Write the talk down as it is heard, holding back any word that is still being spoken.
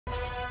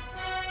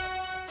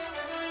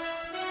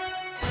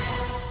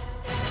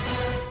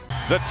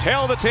The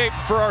tail of the tape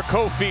for our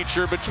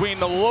co-feature between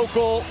the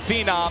local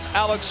phenom,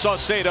 Alex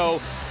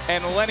Saucedo,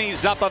 and Lenny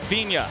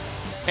Zappavigna.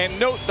 And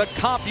note the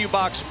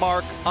CompuBox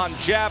mark on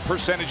jab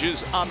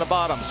percentages on the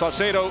bottom.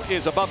 Saucedo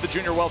is above the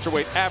junior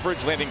welterweight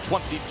average, landing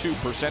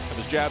 22% of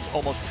his jabs,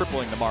 almost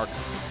tripling the mark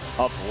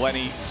of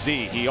Lenny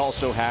Z. He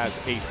also has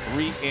a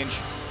 3-inch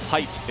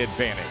height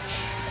advantage.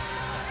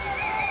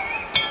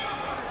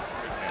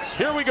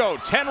 Here we go,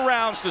 10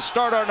 rounds to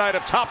start our night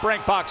of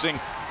top-ranked boxing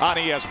on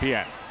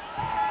ESPN.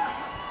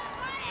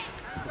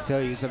 I tell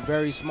you, it's a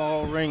very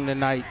small ring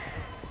tonight.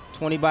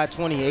 20 by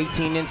 20,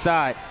 18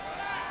 inside.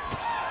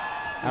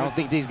 I don't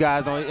think these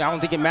guys I don't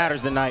think it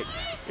matters tonight.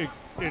 It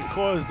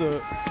caused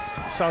the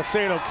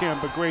Saucedo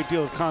camp a great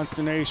deal of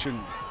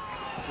consternation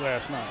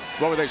last night.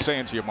 What were they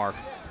saying to you, Mark?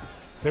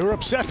 They were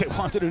upset. They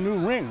wanted a new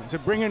ring. They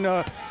said, bring in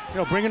a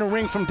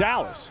ring from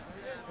Dallas.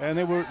 And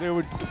they were,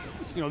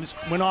 this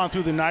went on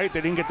through the night.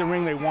 They didn't get the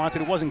ring they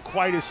wanted. It wasn't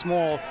quite as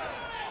small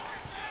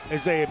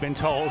as they had been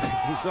told.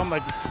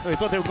 They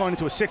thought they were going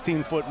into a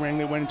 16-foot ring.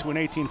 They went into an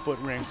 18-foot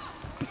ring.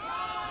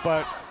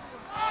 But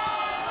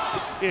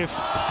if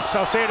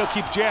Saucedo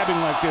keeps jabbing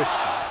like this,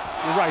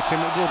 you're right, Tim,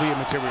 it will be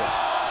immaterial.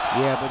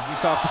 Yeah, but you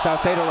saw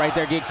Saucedo right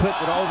there get clipped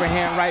with an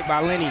overhand right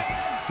by Lenny.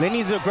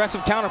 Lenny's an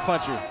aggressive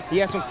counterpuncher. He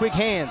has some quick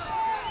hands,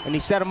 and he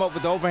set him up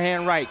with the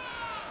overhand right.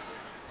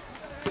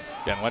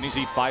 Again, Lenny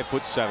Z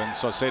 5'7",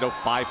 Saucedo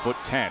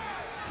 5'10".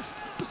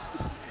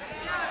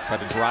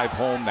 Tried to drive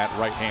home that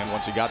right hand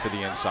once he got to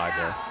the inside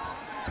there.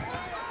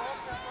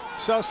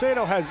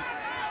 Saucedo has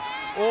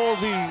all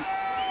the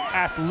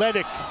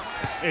athletic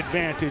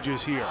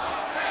advantages here.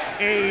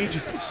 Age,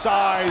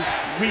 size,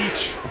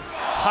 reach,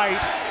 height.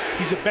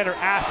 He's a better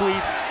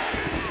athlete.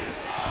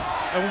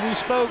 And when we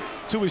spoke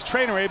to his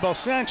trainer, Abel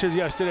Sanchez,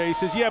 yesterday, he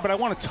says, yeah, but I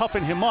want to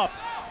toughen him up.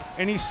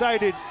 And he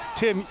cited,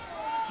 Tim,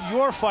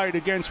 your fight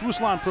against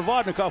Ruslan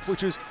Provodnikov,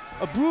 which is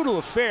a brutal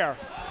affair.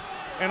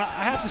 And I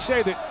have to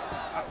say that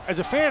as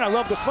a fan, I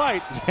love the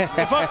fight.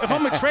 If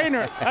I'm a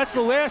trainer, that's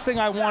the last thing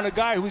I want a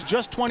guy who's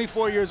just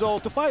 24 years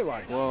old to fight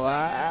like. Well,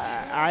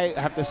 I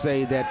have to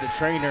say that the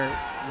trainer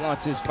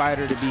wants his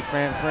fighter to be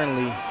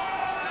fan-friendly.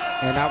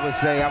 And I would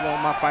say I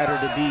want my fighter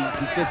to be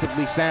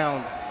defensively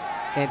sound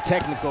and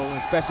technical,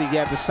 especially if he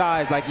has the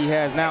size like he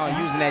has now and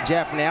using that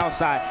jab from the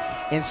outside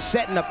and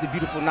setting up the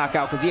beautiful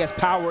knockout because he has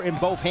power in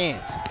both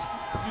hands.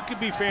 You could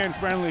be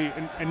fan-friendly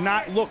and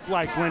not look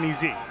like Lenny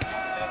Z.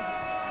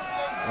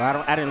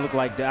 Well, I didn't look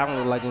like that. I don't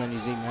look like Lenny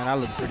Z, man. I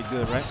look pretty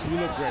good, right? You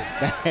look great.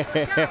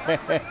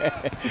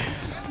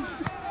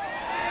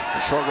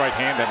 A short right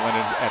hand that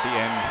landed at the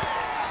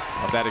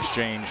end of that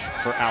exchange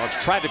for Alex.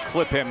 Tried to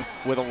clip him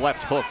with a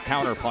left hook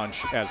counter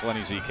punch as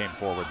Lenny Z came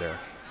forward there.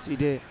 Yes, he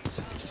did.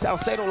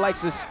 Saucedo likes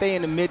to stay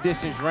in the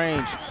mid-distance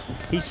range.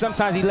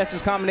 Sometimes he lets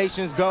his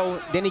combinations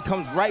go, then he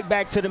comes right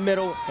back to the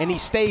middle, and he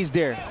stays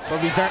there for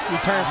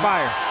return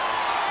fire.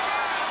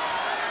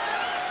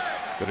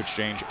 Good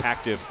exchange,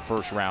 active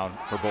first round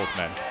for both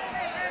men.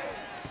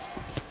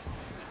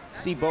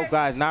 See both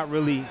guys not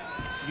really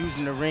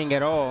using the ring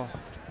at all.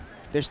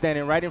 They're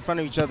standing right in front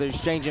of each other,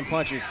 exchanging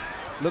punches,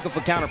 looking for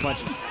counter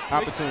punches,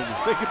 opportunity.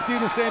 They could do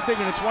the same thing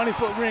in a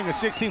 20-foot ring, a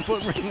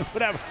 16-foot ring,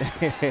 whatever.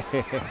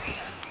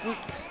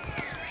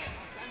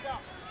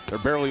 They're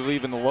barely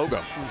leaving the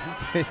logo.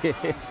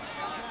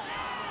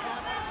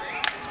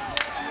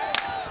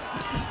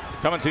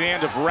 Coming to the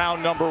end of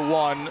round number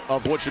 1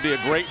 of what should be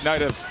a great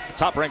night of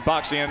top-ranked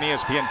boxing on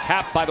ESPN,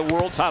 capped by the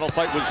world title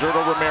fight with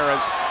Zurdo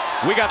Ramirez.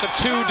 We got the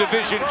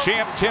 2-division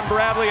champ, Tim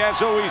Bradley,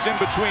 as always, in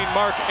between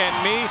Mark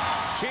and me.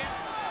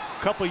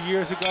 A couple of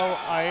years ago,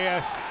 I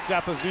asked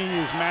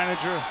Zappavigna's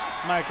manager,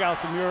 Mike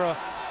Altamura,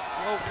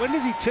 well, when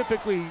does he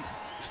typically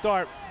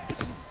start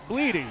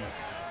bleeding?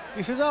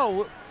 He says,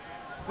 oh,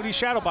 when he's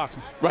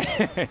shadowboxing.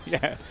 Right,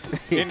 yeah,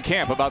 in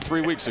camp about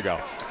 3 weeks ago.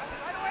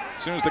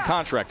 As soon as the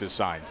contract is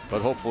signed,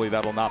 but hopefully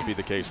that'll not be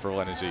the case for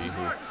Lenny Z,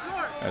 who,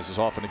 as is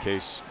often the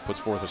case, puts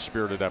forth a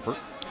spirited effort.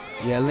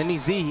 Yeah, Lenny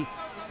Z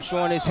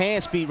showing his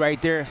hand speed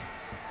right there,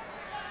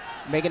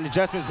 making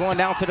adjustments, going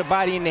down to the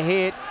body and the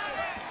head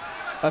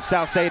of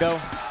Saucedo.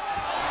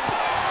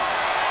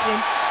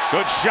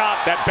 Good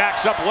shot that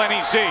backs up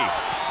Lenny Z.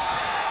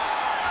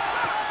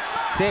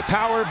 Said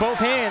power in both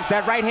hands.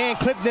 That right hand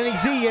clipped Lenny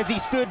Z as he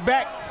stood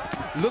back,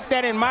 looked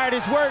at and admired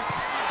his work,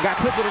 got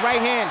clipped with the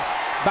right hand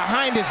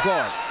behind his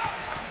guard.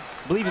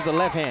 I believe it's a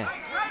left hand.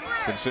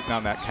 He's been sitting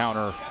on that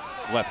counter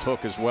left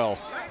hook as well.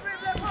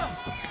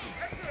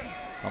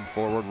 Come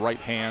forward, right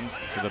hand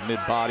to the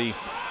mid-body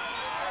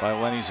by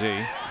Lenny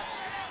Z.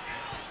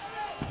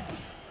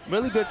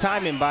 Really good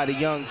timing by the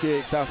young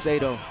kid,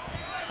 Saucedo.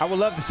 I would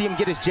love to see him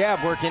get his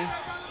jab working.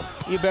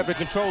 He'll be able to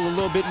control a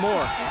little bit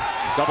more.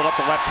 Doubled up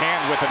the left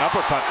hand with an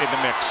uppercut in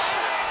the mix.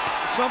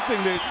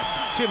 Something that,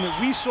 Tim,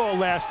 that we saw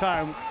last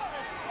time,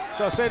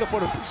 Saucedo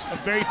fought a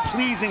very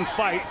pleasing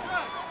fight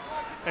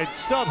at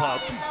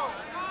StubHub,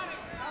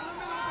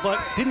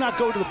 but did not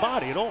go to the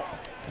body at all.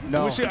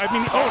 No.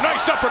 Oh,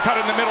 nice uppercut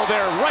in the middle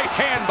there. Right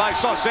hand by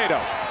Saucedo.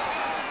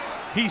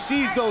 He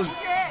sees those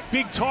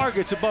big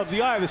targets above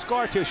the eye, the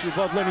scar tissue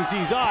above Lenny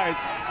Z's eye.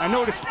 I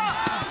noticed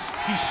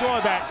he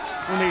saw that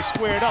when they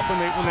squared up, when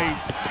they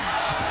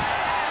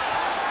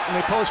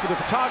posed for the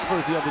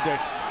photographers the other day.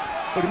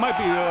 But it might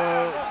be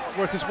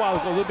worth his while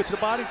to go a little bit to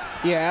the body.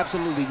 Yeah,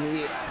 absolutely.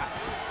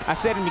 I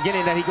said in the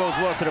beginning that he goes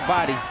well to the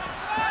body.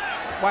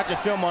 Watching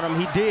film on him,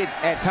 he did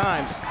at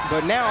times.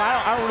 But now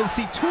I don't really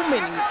see too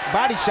many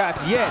body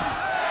shots yet.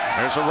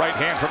 There's a right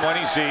hand from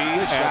Lenny Z,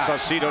 and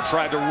Saucedo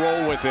tried to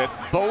roll with it.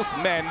 Both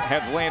men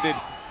have landed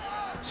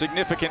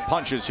significant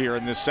punches here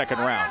in this second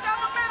round.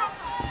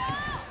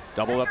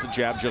 Doubled up the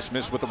jab, just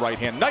missed with the right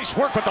hand. Nice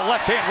work with the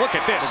left hand. Look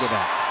at this. Look at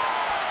that.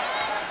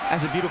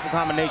 That's a beautiful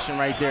combination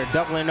right there.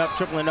 Doubling up,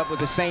 tripling up with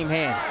the same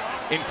hand.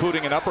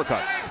 Including an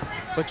uppercut.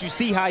 But you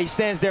see how he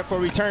stands there for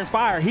return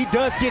fire. He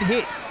does get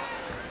hit.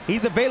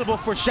 He's available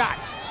for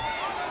shots.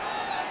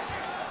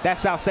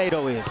 That's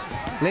Saucedo is.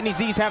 Lenny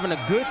Z's having a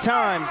good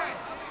time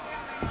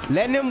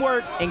letting him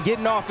work and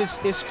getting off his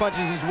punches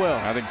as well.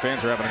 I think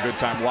fans are having a good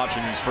time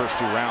watching these first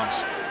 2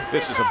 rounds.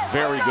 This is a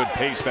very good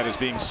pace that is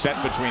being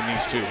set between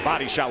these two.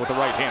 Body shot with the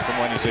right hand from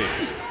Lenny Z.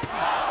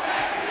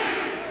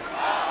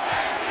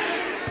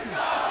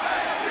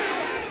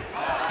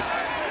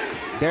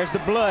 There's the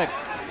blood.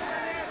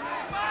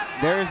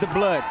 There is the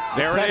blood.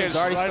 There it is.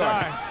 Already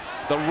started.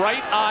 The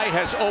right eye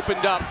has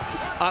opened up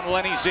on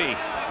Lenny Z.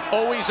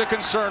 Always a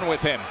concern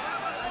with him.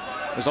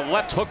 There's a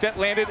left hook that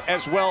landed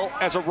as well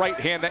as a right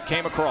hand that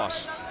came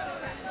across.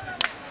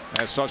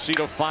 As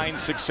Saucedo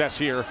finds success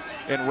here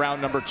in round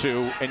number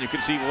 2, and you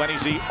can see Lenny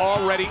Z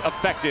already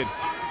affected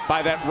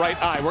by that right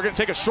eye. We're going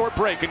to take a short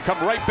break and come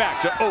right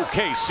back to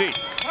OKC.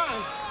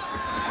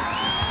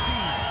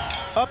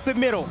 Up the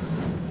middle,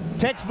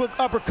 textbook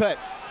uppercut.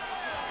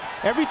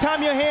 Every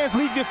time your hands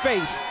leave your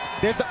face,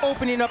 there's the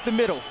opening up the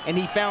middle, and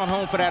he found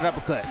home for that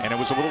uppercut. And it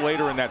was a little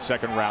later in that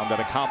second round that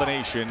a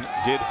combination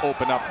did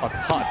open up a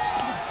cut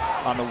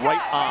on the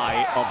right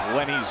eye of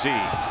Lenny Z.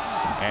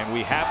 And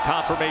we have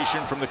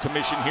confirmation from the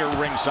commission here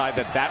ringside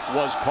that that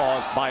was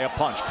caused by a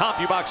punch.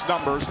 CompuBox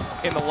numbers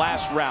in the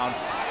last round,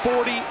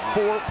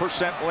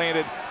 44%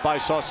 landed by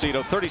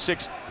Saucedo,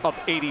 36 of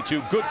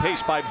 82. Good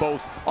pace by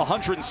both,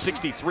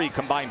 163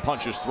 combined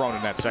punches thrown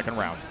in that second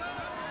round.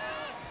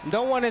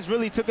 No one has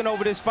really taken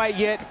over this fight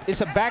yet.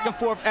 It's a back and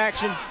forth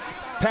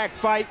action-packed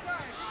fight.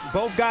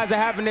 Both guys are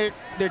having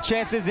their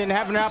chances and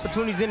having their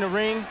opportunities in the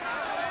ring.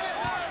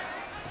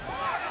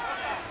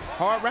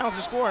 Hard rounds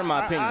to score, in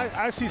my opinion.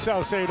 I see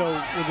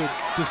Saucedo with a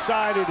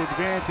decided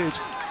advantage,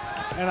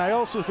 and I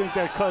also think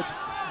that cut's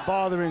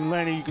bothering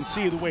Lenny. You can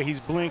see the way he's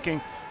blinking.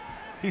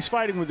 He's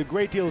fighting with a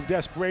great deal of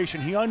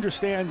desperation. He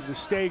understands the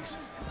stakes.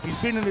 He's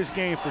been in this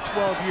game for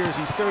 12 years.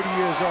 He's 30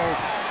 years old.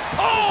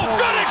 Oh, no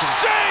good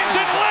exchange,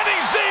 and Lenny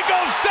Z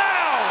goes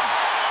down!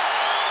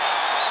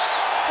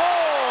 4,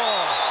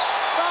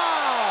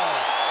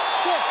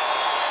 5, 6,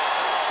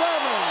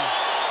 7,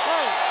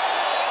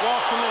 8.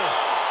 Walk to me.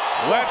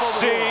 Let's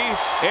see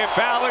if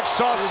Alex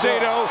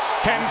Saucedo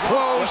can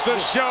close the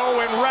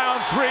show in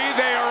round 3.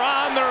 They are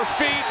on their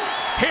feet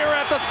here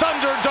at the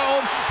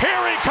Thunderdome.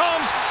 Here he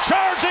comes,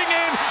 charging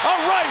in, a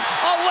right,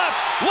 a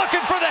left, looking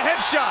for the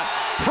headshot,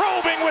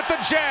 probing with the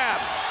jab.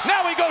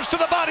 Now he goes to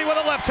the body with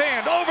a left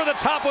hand, over the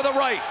top with a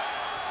right.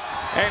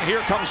 And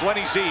here comes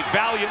Lenny Z,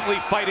 valiantly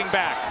fighting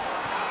back.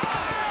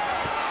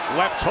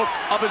 Left hook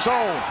of his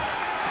own,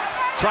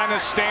 trying to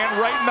stand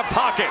right in the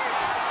pocket.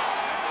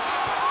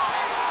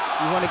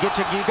 You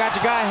got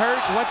your guy hurt.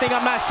 One thing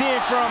I'm not seeing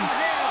from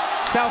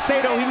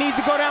Saucedo, he needs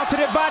to go down to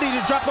the body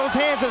to drop those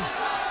hands of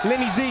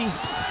Lenny Z.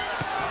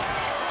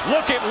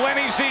 Look at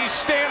Lenny Z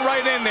stand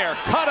right in there.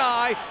 Cut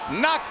eye,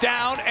 knocked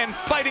down, and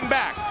fighting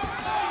back.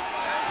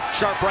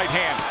 Sharp right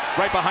hand,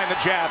 right behind the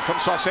jab from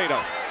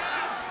Saucedo.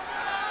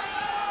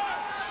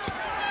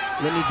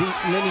 Lenny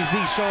Z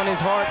showing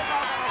his heart,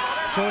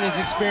 showing his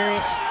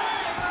experience.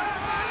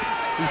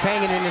 He's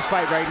hanging in this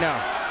fight right now.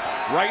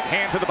 Right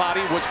hand to the body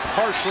was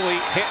partially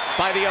hit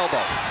by the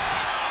elbow.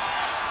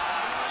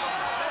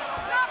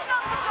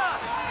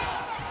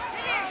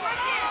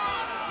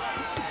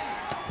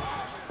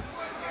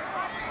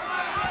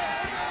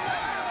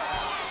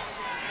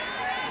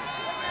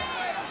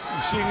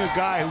 You're seeing a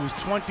guy who was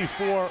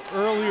 24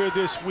 earlier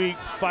this week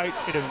fight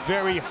at a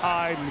very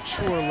high,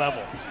 mature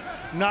level.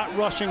 Not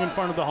rushing in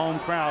front of the home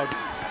crowd.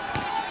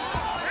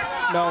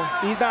 No,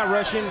 he's not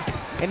rushing,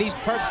 and he's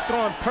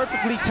throwing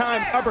perfectly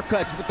timed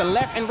uppercuts with the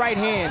left and right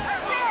hand.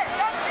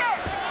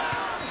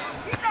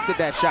 Look at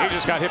that shot. He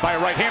just got hit by a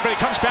right hand, but he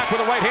comes back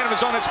with a right hand of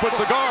his own that splits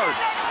the guard.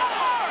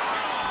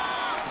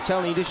 I'm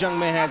telling you, this young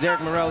man has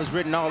Eric Morales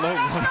written all over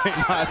him, in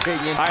my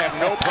opinion. I have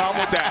no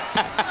problem with that.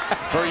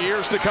 For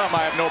years to come,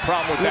 I have no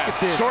problem with Look that.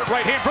 at this. Short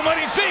right hand from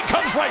Lenny Z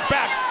comes right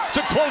back to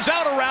close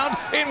out a round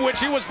in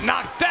which he was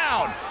knocked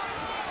down.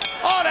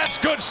 Oh, that's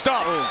good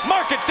stuff.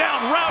 Mark it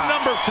down, round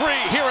number 3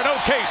 here at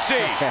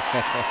OKC.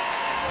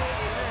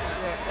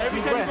 Every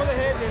time you go to the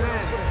head, they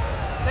land.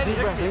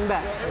 Lean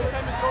back. Every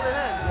time you go to the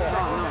head.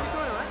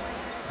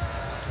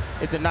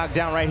 It's a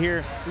knockdown right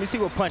here. Let me see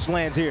what punch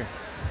lands here.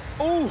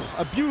 Ooh,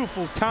 a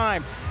beautiful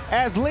time.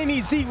 As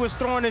Lenny Z was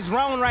throwing his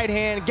round right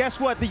hand, guess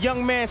what? The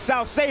young man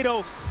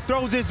Saucedo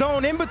throws his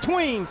own in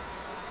between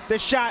the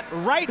shot,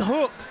 right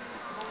hook,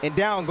 and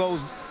down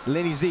goes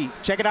Lenny Z.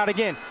 Check it out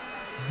again.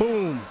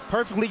 Boom,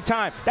 perfectly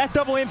timed. That's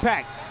double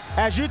impact.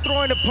 As you're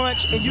throwing a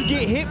punch and you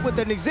get hit with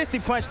an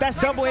existing punch, that's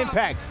double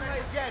impact.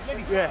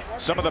 Yeah.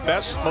 Some of the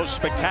best, most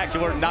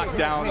spectacular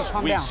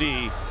knockdowns we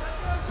see,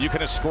 you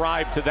can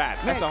ascribe to that.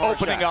 That's a hard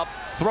opening shot.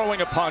 up,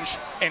 throwing a punch,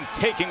 and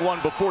taking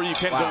one before you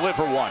can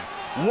deliver one.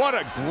 What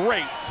a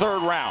great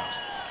third round.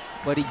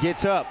 But he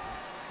gets up,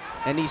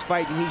 and he's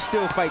fighting. He's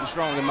still fighting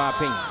strong, in my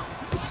opinion.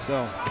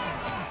 So,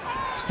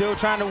 still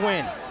trying to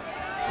win.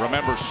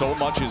 Remember, so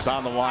much is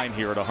on the line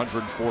here at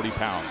 140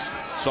 pounds.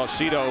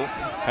 Saucedo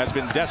has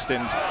been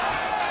destined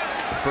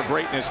for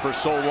greatness for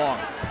so long.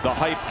 The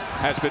hype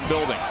has been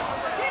building.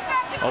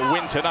 A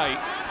win tonight,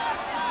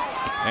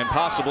 and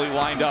possibly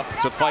lined up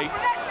to fight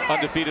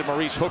undefeated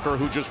Maurice Hooker,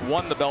 who just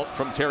won the belt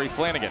from Terry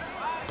Flanagan.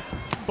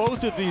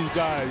 Both of these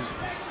guys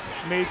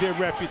made their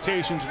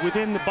reputations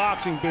within the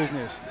boxing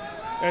business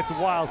at the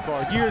wild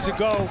card. Years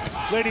ago,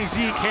 Lenny Z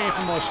came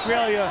from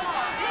Australia.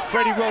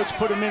 Freddie Rhodes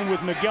put him in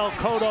with Miguel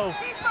Cotto,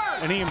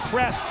 and he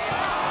impressed.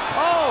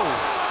 Oh,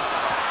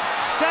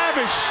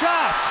 savage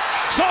shot.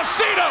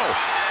 Saucedo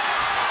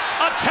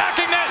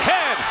attacking that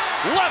head,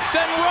 left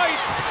and right,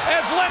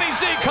 as Lenny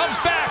Z comes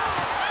back.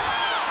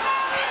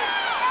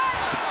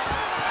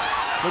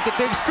 Look at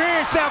the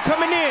experience now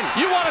coming in.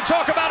 You want to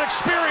talk about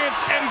experience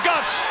and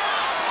guts.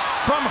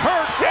 From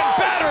hurt and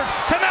battered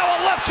to now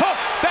a left hook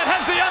that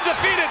has the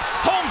undefeated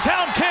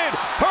hometown kid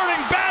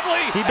hurting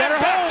badly. He better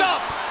and backed hold.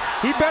 up.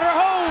 He better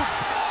hold.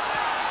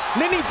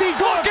 Lenny Z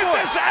going Look at for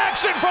this it.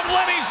 action from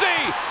Lenny Z.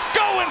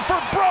 Going for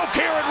broke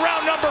here in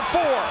round number 4.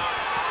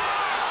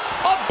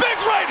 A big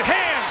right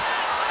hand.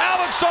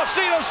 Alex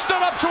Saucedo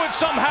stood up to it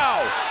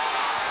somehow.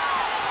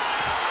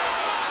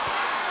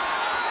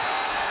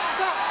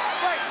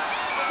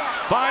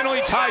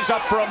 Finally ties up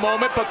for a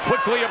moment, but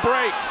quickly a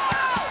break.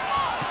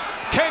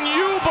 Can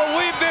you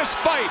believe this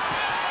fight?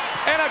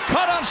 And a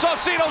cut on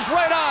Saucedo's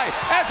right eye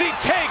as he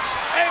takes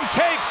and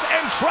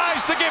tries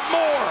to get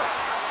more.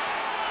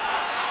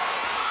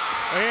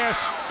 I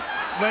asked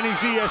Lenny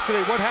Z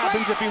yesterday, what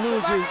happens if he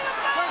loses?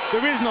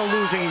 There is no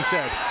losing, he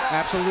said.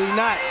 Absolutely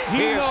not.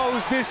 He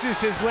knows this is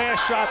his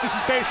last shot. This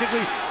is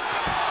basically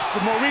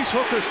the Maurice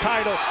Hooker's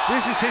title.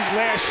 This is his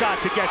last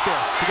shot to get there,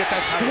 to get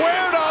that title.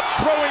 Squared up,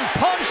 throwing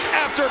punch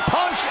after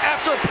punch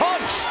after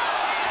punch.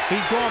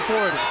 He's going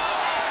for it.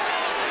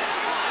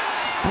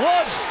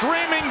 Blood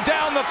streaming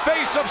down the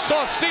face of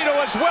Saucedo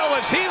as well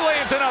as he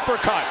lands an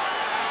uppercut.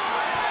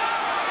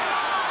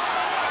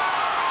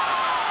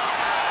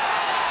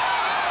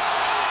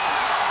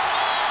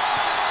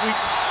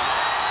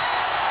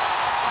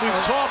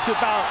 We've talked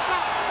about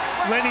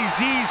Lenny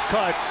Z's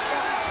cuts.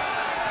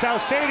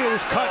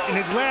 Saucedo's cut in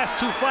his last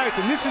 2 fights,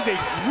 and this is a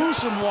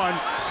gruesome one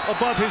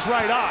above his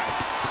right eye.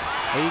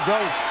 There you go.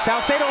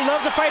 Saucedo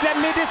loves to fight that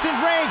mid-distance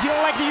range. He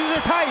don't like to use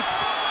his height.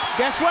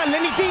 Guess what?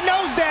 Lenny Z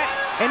knows that,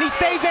 and he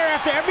stays there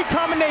after every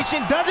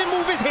combination, doesn't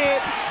move his head,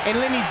 and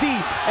Lenny Z,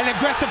 an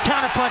aggressive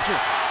counterpuncher.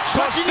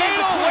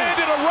 Saucedo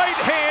landed a right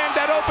hand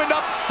that opened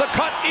up the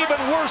cut even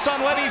worse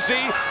on Lenny Z,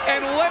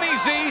 and Lenny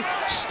Z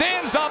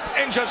stands up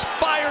and just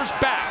fires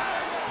back.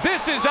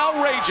 This is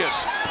outrageous.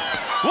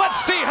 Let's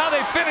see how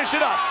they finish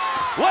it up.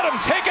 Let them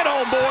take it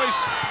home, boys.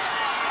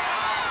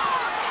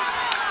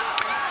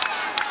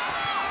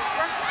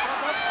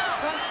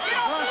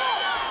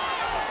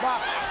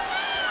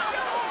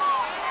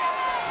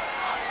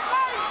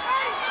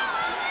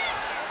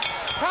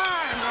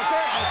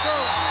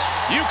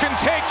 You can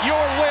take your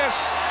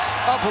list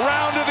of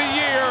round of the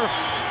year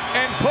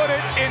and put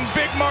it in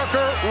big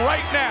marker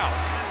right now.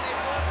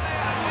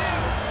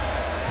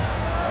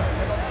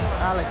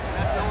 Alex,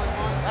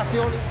 that's the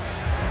only.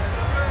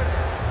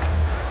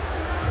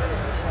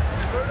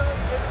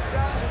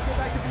 Let's get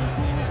back to being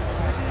cool.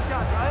 Get these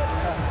shots, right?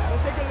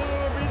 Let's take a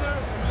little breather,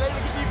 play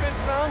the defense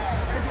round,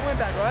 get your win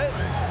back, right?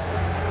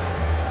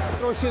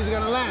 Those shit's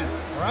gonna land,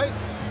 all right?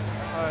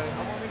 All right,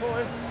 I'm only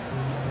going.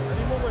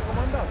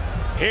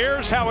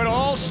 Here's how it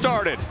all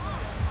started.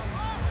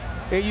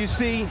 Here you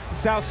see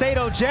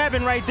Saucedo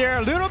jabbing right there,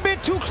 a little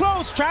bit too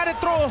close, tried to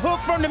throw a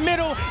hook from the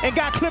middle and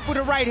got clipped with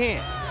a right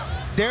hand.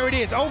 There it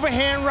is,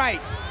 overhand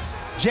right.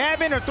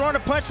 Jabbing or throwing a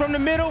punch from the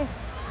middle,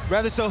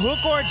 whether it's a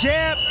hook or a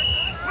jab,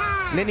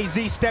 Lenny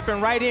Z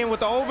stepping right in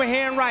with the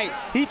overhand right.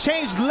 He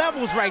changed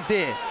levels right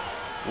there.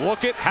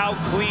 Look at how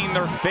clean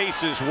their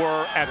faces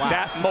were at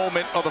that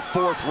moment of the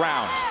 4th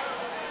round.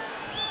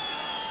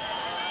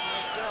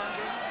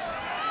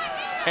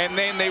 And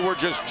then they were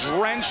just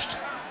drenched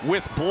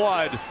with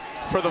blood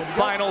for the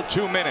final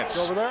 2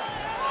 minutes.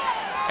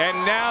 And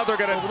now they're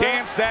gonna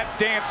dance that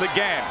dance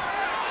again.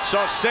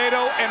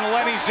 Saucedo and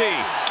Lenny Z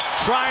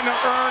trying to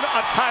earn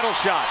a title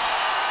shot.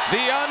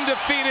 The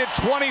undefeated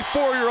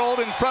 24-year-old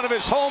in front of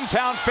his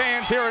hometown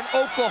fans here in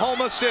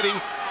Oklahoma City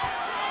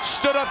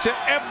stood up to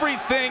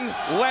everything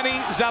Lenny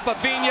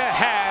Zappavigna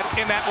had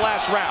in that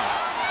last round.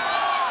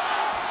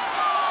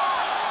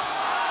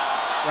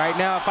 Right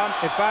now,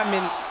 if I'm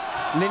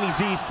in Lenny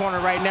Z's corner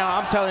right now,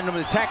 I'm telling him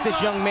to attack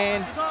this young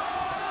man,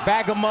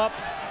 bag him up,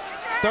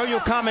 throw your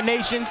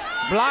combinations,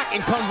 block,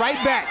 and come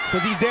right back,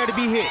 because he's there to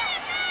be hit.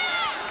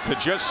 To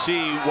just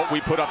see what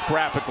we put up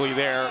graphically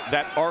there,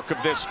 that arc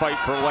of this fight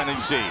for Lenny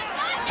Z.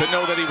 To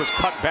know that he was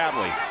cut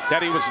badly,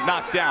 that he was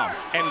knocked down,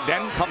 and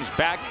then comes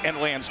back and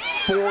lands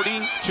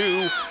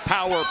 42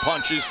 power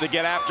punches to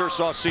get after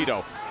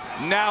Saucedo.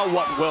 Now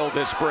what will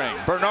this bring?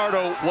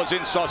 Bernardo was in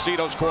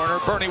Saucedo's corner.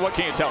 Bernie, what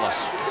can you tell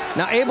us?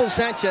 Now Abel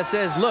Sanchez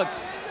says, look,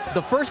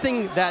 the first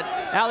thing that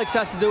Alex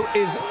has to do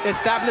is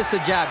establish the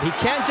jab. He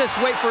can't just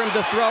wait for him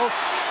to throw.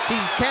 He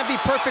can't be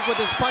perfect with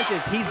his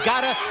punches. He's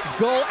got to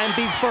go and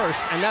be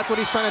first, and that's what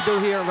he's trying to do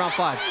here in round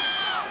 5.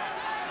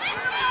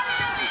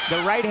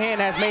 The right hand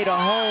has made a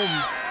home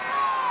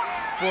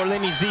for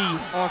Lenny Z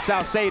on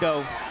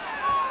Saucedo,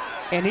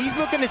 and he's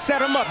looking to set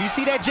him up. You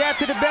see that jab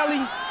to the belly?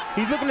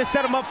 He's looking to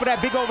set him up for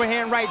that big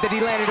overhand right that he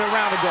landed a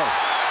round ago.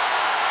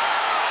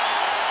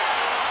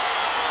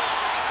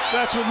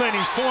 That's what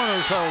Lenny's corner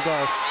told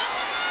us,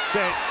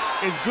 that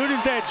as good as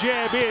that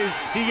jab is,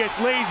 he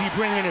gets lazy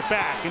bringing it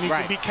back, and he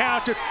can be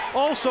countered.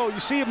 Also,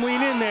 you see him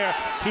lean in there.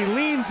 He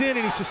leans in,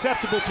 and he's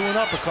susceptible to an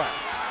uppercut.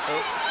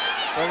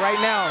 But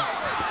right now,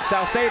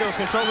 Saucedo's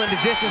controlling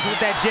the distance with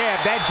that jab.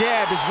 That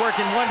jab is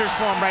working wonders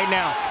for him right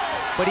now.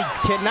 But he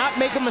cannot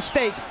make a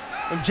mistake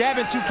from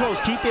jabbing too close.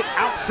 Keep it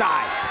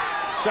outside.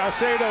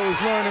 Saucedo is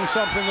learning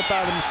something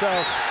about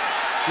himself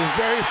that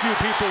very few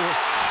people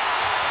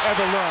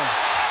ever learn.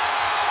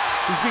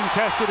 He's being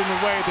tested in a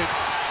way that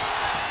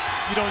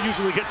you don't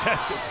usually get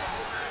tested.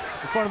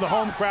 In front of the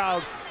home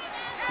crowd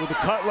with a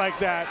cut like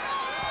that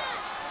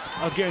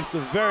against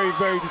a very,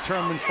 very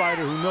determined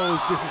fighter who knows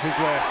this is his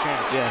last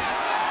chance. Yes.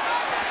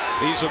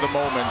 These are the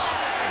moments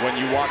when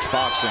you watch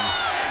boxing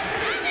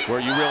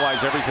where you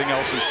realize everything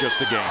else is just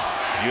a game.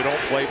 You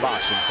don't play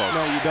boxing, folks.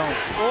 No, you don't.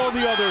 All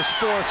the other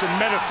sports are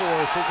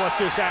metaphors for what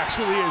this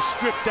actually is,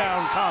 stripped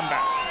down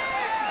combat.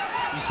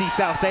 You see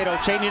Saucedo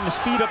changing the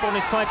speed up on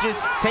his punches,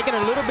 taking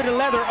a little bit of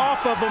leather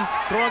off of him,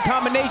 throwing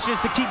combinations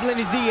to keep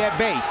Lenny Z at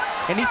bay.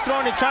 And he's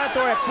trying to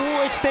throw that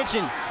full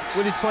extension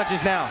with his punches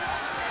now.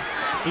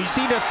 You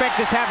see the effect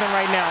that's having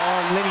right now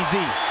on Lenny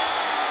Z.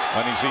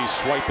 Lenny Z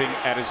swiping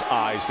at his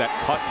eyes. That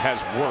cut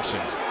has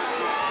worsened.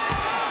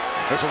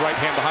 There's a right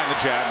hand behind the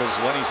jab as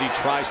Lenny Z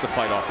tries to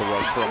fight off the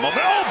ropes for a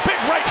moment. Oh, big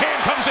right hand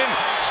comes in,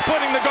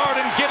 splitting the guard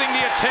and getting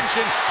the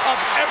attention of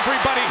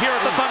everybody here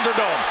at the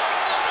Thunderdome.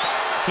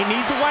 He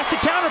needs to watch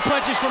the counter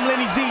punches from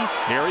Lenny Z.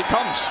 Here he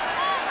comes.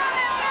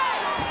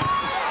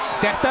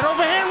 That's that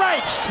overhand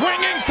right.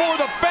 Swinging for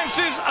the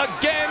fences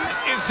again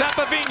is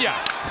Zappavigna.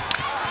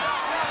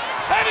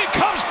 And he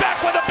comes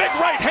back with a big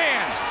right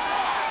hand.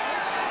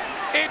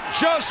 It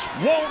just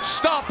won't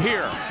stop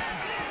here.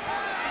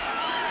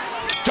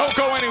 Don't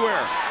go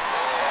anywhere.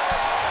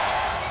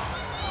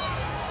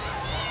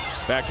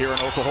 Back here in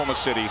Oklahoma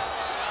City,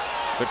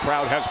 the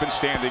crowd has been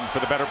standing for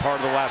the better part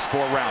of the last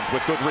 4 rounds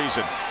with good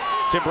reason.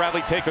 Tim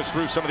Bradley, take us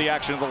through some of the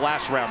action of the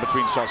last round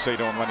between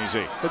Saucedo and Lenny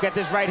Z. Look at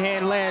this right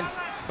hand lands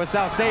for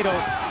Saucedo.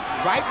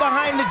 Right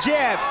behind the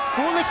jab,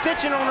 full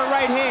extension on the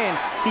right hand.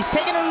 He's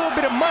taking a little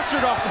bit of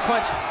mustard off the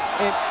punch,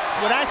 and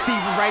what I see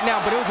right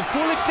now, but it was a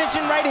full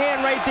extension right hand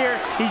right there.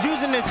 He's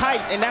using his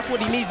height, and that's what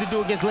he needs to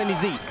do against Lenny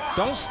Z.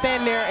 Don't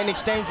stand there and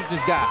exchange with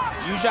this guy.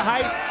 Use your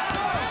height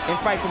and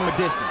fight from a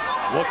distance.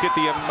 Look at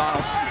the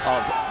amount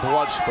of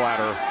blood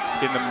splatter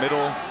in the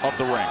middle of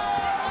the ring.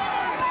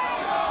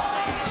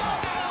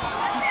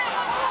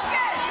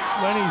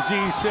 Lenny Z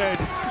said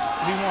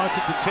he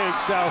wanted to take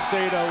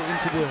Saucedo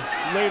into the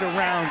later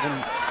rounds and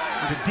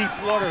into deep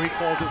water, he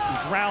called it, and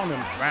drown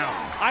him.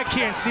 I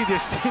can't see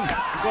this thing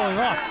going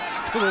on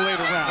to the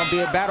later rounds. It's going to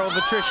be a battle of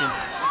attrition.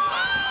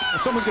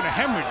 Someone's going to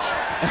hemorrhage.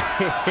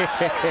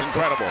 It's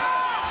incredible.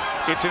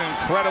 It's an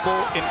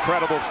incredible,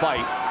 incredible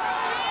fight.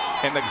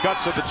 And the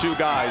guts of the two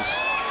guys,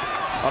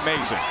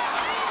 amazing.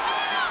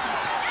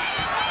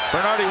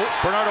 Bernardo,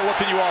 what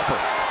can you offer?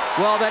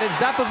 Well, that in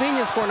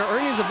Zappavigna's corner,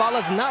 Ernie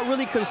Zavala's not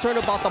really concerned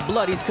about the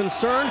blood. He's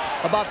concerned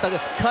about the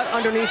cut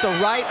underneath the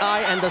right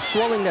eye and the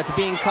swelling that's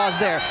being caused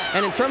there.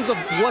 And in terms of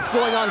what's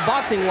going on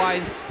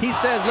boxing-wise, he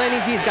says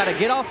Lenny Z's got to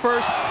get off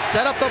first,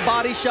 set up the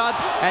body shots,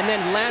 and then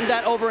land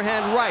that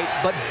overhand right,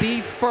 but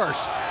be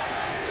first.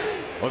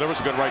 Well, there was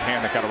a good right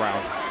hand that got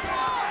around.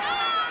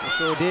 It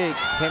sure did.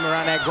 Came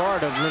around that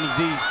guard of Lenny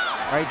Z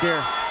right there.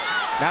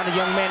 Now the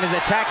young man is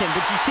attacking,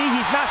 but you see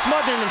he's not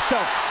smothering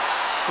himself.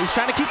 He's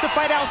trying to keep the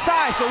fight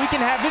outside so he can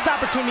have his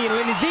opportunity, and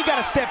Lenny Z got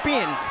to step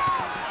in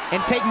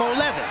and take more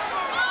leather.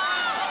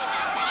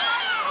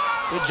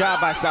 Good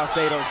job by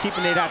Saucedo,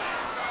 keeping it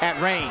at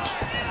range,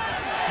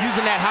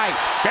 using that height.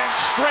 Bent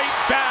straight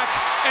back,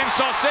 and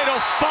Saucedo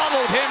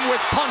followed him with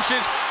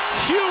punches.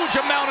 Huge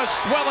amount of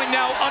swelling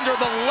now under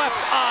the left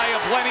eye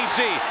of Lenny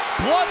Z.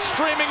 Blood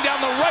streaming down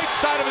the right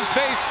side of his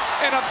face,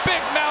 and a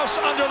big mouse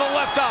under the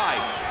left eye.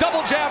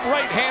 Double jab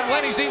right hand,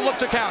 Lenny Z looked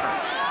to counter.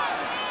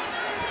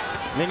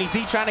 Lenny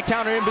Z trying to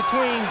counter in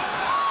between.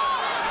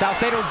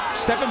 Saucedo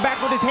stepping back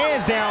with his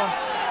hands down.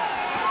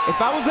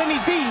 If I was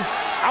Lenny Z,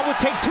 I would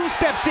take 2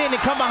 steps in and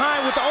come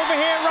behind with the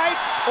overhand right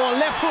or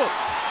left hook.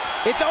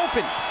 It's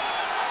open.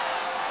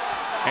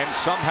 And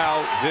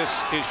somehow this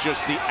is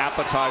just the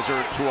appetizer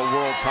to a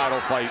world title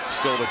fight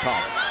still to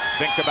come.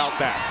 Think about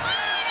that.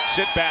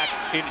 Sit back,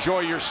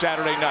 enjoy your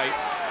Saturday night.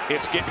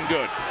 It's getting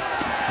good.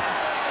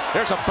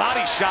 There's a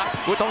body shot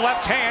with the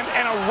left hand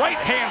and a right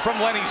hand from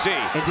Lenny Z.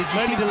 And did you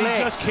see the legs?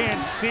 He just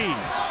can't see.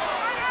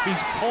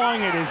 He's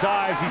pawing at his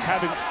eyes. He's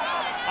having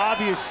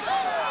obvious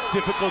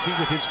difficulty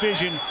with his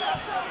vision.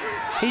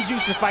 He's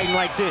used to fighting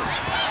like this.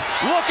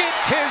 Look at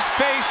his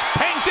face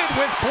painted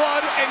with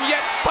blood and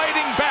yet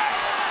fighting back.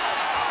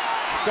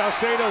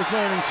 Saucedo's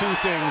learning 2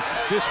 things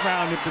this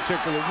round in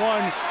particular.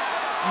 1,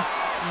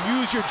 you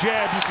use your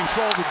jab, you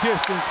control the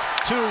distance.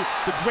 2,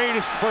 the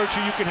greatest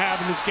virtue you can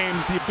have in this game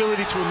is the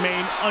ability to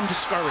remain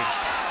undiscouraged.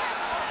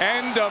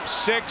 End of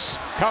 6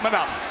 coming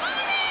up.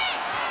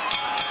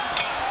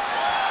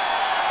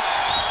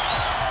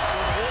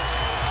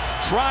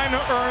 Trying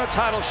to earn a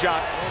title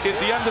shot is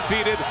the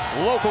undefeated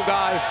local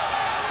guy,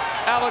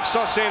 Alex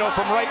Saucedo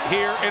from right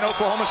here in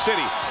Oklahoma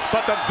City.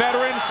 But the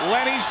veteran,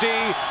 Lenny Z,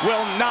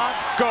 will not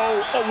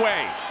go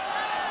away.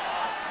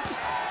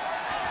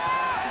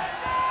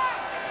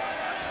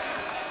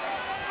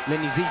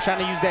 Lenny Z trying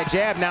to use that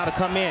jab now to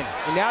come in.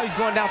 And now he's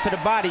going down to the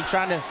body,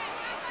 trying to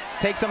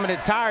take some of the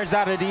tires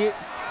out of the,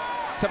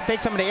 take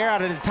some of the air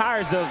out of the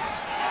tires of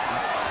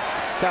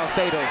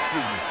Saucedo,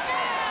 excuse me.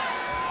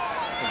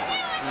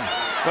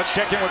 Let's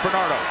check in with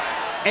Bernardo.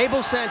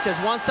 Abel Sanchez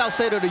wants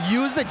Saucedo to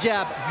use the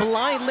jab,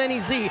 blind Lenny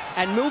Z,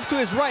 and move to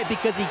his right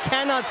because he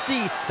cannot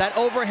see that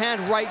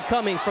overhand right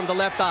coming from the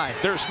left eye.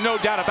 There's no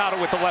doubt about it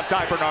with the left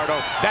eye, Bernardo.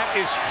 That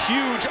is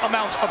huge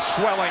amount of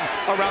swelling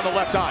around the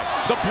left eye.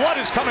 The blood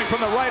is coming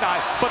from the right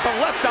eye, but the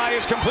left eye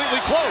is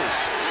completely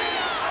closed.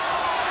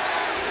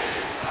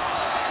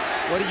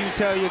 What do you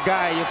tell your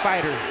guy, your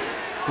fighter,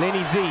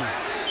 Lenny Z,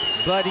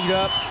 bloodied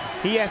up?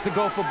 He has to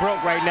go for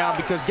broke right now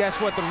because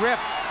guess what? The ref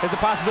has the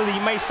possibility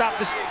he may stop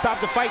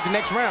the fight the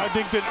next round. I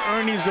think that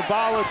Ernie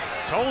Zavala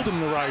told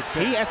him the right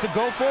thing. He has to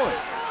go for it.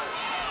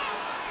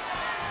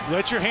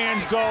 Let your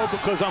hands go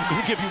because I'm going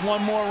to give you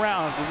 1 more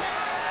round.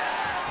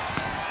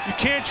 You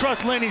can't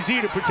trust Lenny Z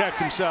to protect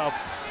himself.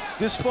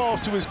 This falls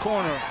to his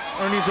corner,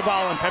 Ernie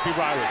Zavala and Pepe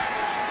Riley.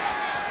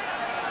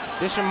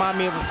 This reminds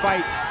me of a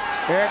fight.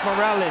 Eric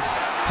Morales,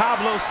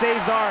 Pablo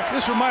Cesar.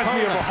 This reminds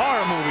me of a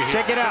horror movie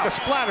here. Check it out. Like a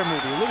splatter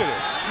movie. Look at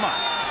this. Come on.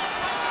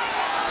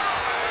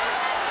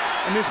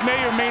 And this may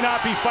or may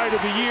not be fight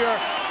of the year,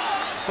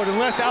 but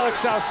unless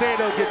Alex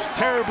Saucedo gets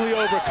terribly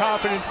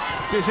overconfident,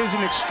 this is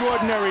an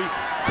extraordinary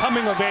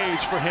coming of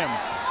age for him.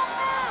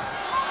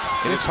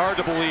 It is hard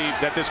to believe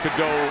that this could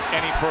go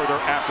any further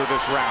after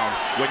this round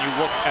when you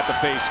look at the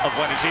face of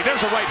Lenny Z.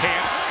 There's a right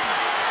hand.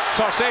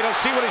 Saucedo,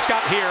 see what he's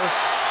got here.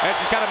 As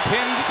he's got him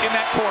pinned in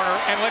that corner,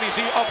 and Lenny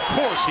Z, of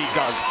course he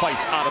does,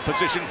 fights out of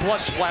position.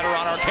 Blood splatter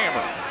on our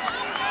camera.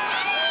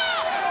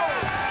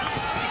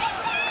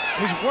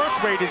 His work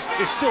rate is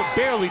still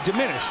barely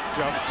diminished,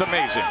 Joe. It's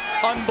amazing.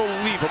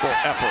 Unbelievable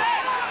effort.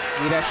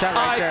 See that shot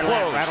right there? Eye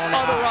closed, right on the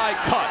other eye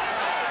cut.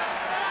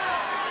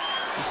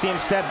 You see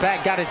him step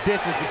back, got his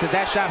distance because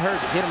that shot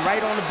hurt. Hit him right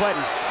on the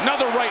button.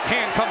 Another right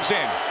hand comes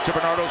in, to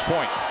Bernardo's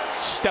point.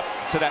 Step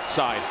to that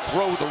side,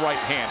 throw the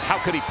right hand. How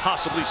could he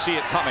possibly see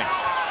it coming?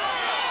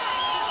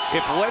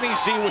 If Lenny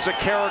Z was a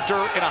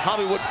character in a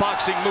Hollywood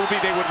boxing movie,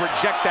 they would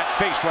reject that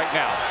face right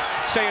now.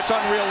 Say it's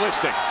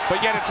unrealistic, but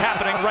yet it's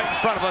happening right in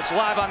front of us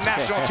live on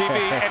national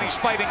TV, and he's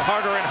fighting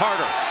harder and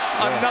harder.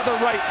 Yeah. Another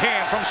right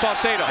hand from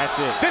Saucedo. That's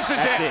it. This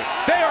is it.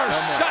 They are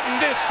shutting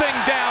this thing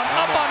down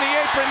up on the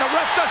apron. The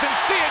ref doesn't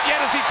see it yet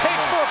as he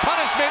takes more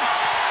punishment.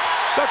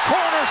 The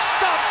corner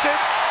stops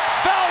it.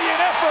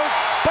 Valiant effort,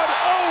 but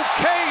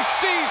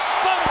OKC's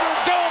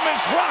Thunderdome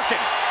is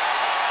rocking.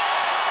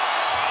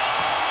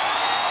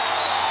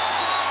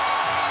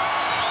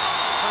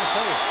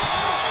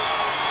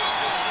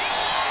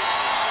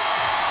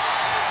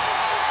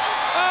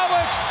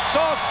 Alex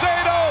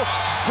Saucedo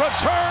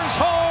returns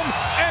home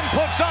and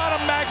puts on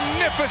a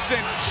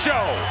magnificent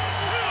show.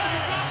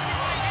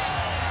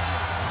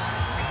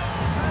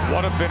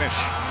 What a finish.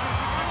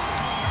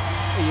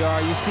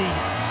 You see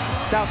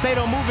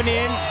Saucedo moving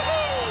in.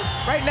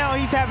 Right now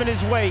he's having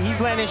his way.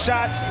 He's landing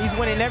shots. He's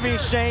winning every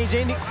exchange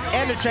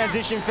and the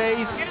transition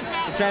phase.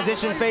 The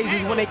transition phase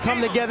is when they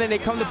come together and they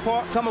come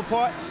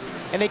apart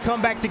and they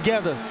come back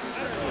together.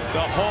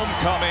 The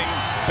homecoming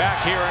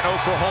back here in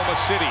Oklahoma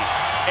City,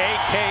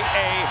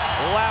 AKA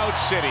Loud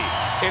City.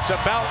 It's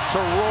about to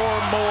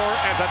roar more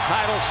as a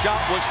title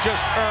shot was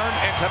just earned,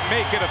 and to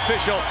make it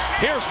official,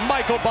 here's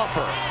Michael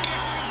Buffer.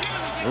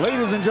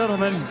 Ladies and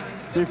gentlemen,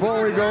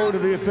 before we go to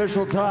the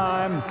official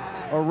time,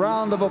 a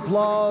round of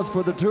applause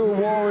for the 2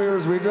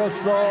 warriors we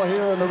just saw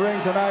here in the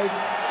ring tonight,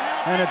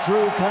 and a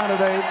true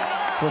candidate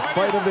for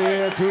Fight of the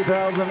Year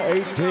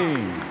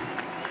 2018.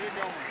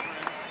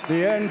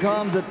 The end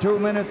comes at 2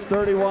 minutes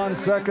 31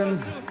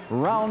 seconds.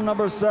 Round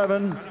number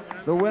 7.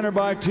 The winner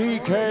by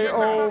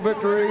TKO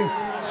victory,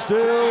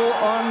 still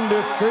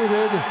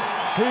undefeated.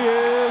 He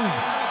is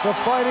the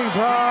fighting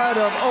pride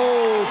of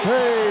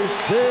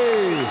OKC,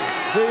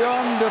 the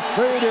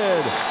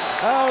undefeated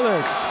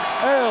Alex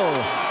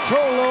El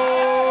Cholo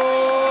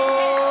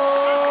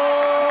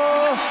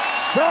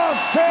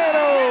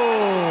Saucedo.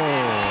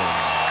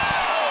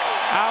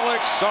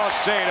 Alex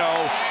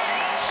Saucedo,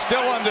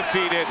 still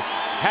undefeated,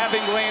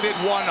 having landed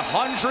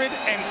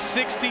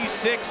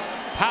 166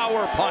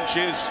 power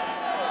punches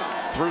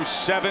through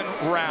 7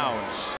 rounds.